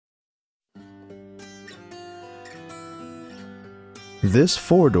This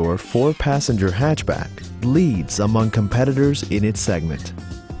four-door, four-passenger hatchback leads among competitors in its segment.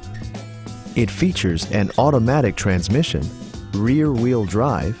 It features an automatic transmission, rear-wheel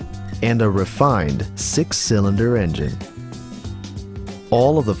drive, and a refined six-cylinder engine.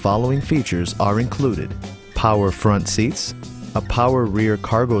 All of the following features are included: power front seats, a power rear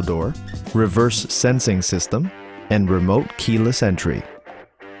cargo door, reverse sensing system, and remote keyless entry.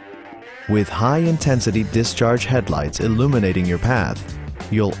 With high-intensity discharge headlights illuminating your path,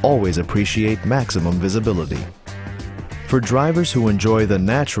 you'll always appreciate maximum visibility. For drivers who enjoy the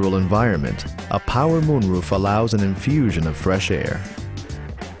natural environment, a power moonroof allows an infusion of fresh air.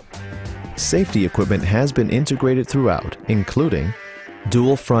 Safety equipment has been integrated throughout, including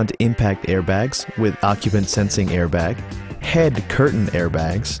dual front impact airbags with occupant sensing airbag, head curtain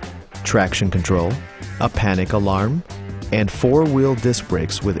airbags, traction control, a panic alarm, and four-wheel disc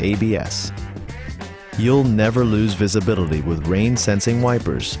brakes with ABS. You'll never lose visibility with rain-sensing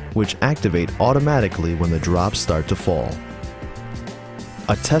wipers, which activate automatically when the drops start to fall.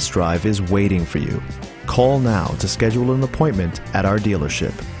 A test drive is waiting for you. Call now to schedule an appointment at our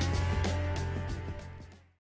dealership.